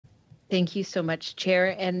Thank you so much,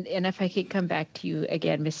 Chair. And if I could come back to you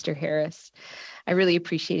again, Mr. Harris, I really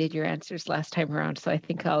appreciated your answers last time around, so I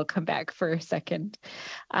think I'll come back for a second.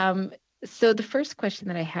 So the first question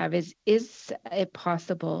that I have is it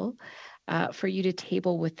possible for you to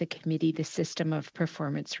table with the committee the system of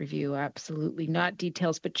performance review? Absolutely, not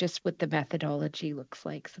details, but just what the methodology looks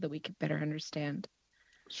like so that we can better understand.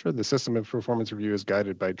 Sure. The system of performance review is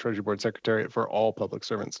guided by Treasury Board Secretariat for all public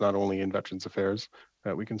servants, not only in Veterans Affairs.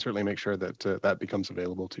 We can certainly make sure that that becomes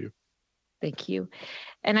available to you. Thank you.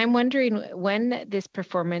 And I'm wondering, when this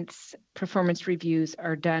performance reviews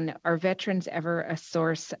are done, are veterans ever a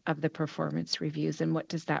source of the performance reviews, and what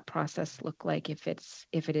does that process look like if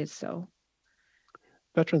it is so?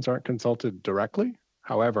 Veterans aren't consulted directly.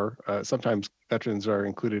 However, sometimes veterans are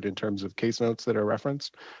included in terms of case notes that are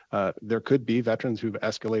referenced. There could be veterans who've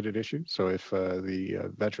escalated issues. So if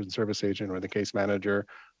the veteran service agent or the case manager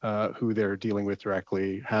who they're dealing with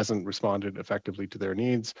directly hasn't responded effectively to their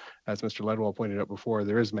needs, as Mr. Ledwell pointed out before,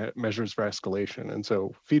 there is measures for escalation. And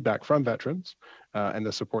so feedback from veterans and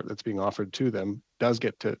the support that's being offered to them does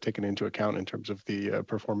get taken into account in terms of the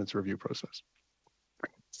performance review process.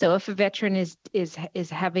 So if a veteran is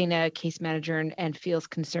having a case manager and feels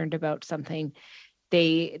concerned about something,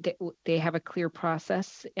 they have a clear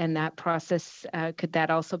process, and that process, could that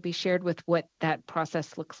also be shared with what that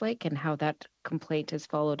process looks like and how that complaint is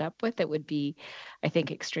followed up with? It would be, I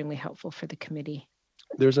think, extremely helpful for the committee.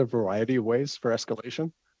 There's a variety of ways for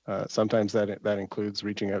escalation. Sometimes that includes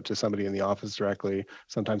reaching out to somebody in the office directly.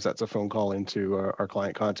 Sometimes that's a phone call into our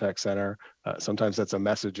client contact center. Sometimes that's a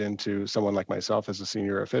message into someone like myself as a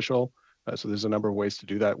senior official. So there's a number of ways to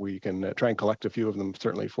do that. We can try and collect a few of them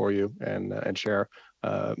certainly for you and share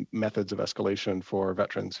methods of escalation for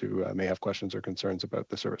veterans who may have questions or concerns about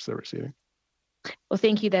the service they're receiving. Well,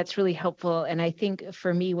 thank you. That's really helpful. And I think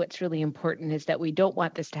for me, what's really important is that we don't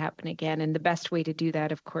want this to happen again. And the best way to do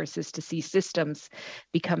that, of course, is to see systems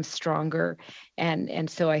become stronger. And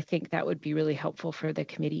so I think that would be really helpful for the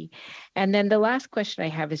committee. And then the last question I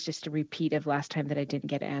have is just a repeat of last time that I didn't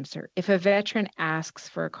get an answer. If a veteran asks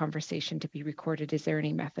for a conversation to be recorded, is there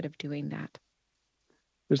any method of doing that?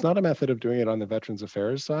 There's not a method of doing it on the Veterans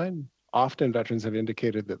Affairs side. Often veterans have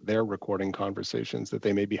indicated that they're recording conversations that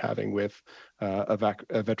they may be having with a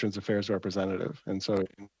Veterans Affairs representative. And so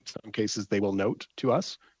in some cases, they will note to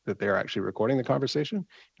us that they're actually recording the conversation.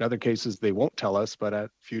 In other cases, they won't tell us, but at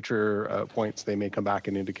future points, they may come back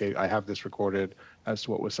and indicate, I have this recorded as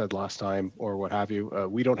to what was said last time or what have you.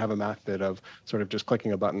 We don't have a method of sort of just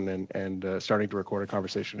clicking a button and starting to record a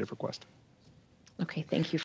conversation if requested. Okay, thank you.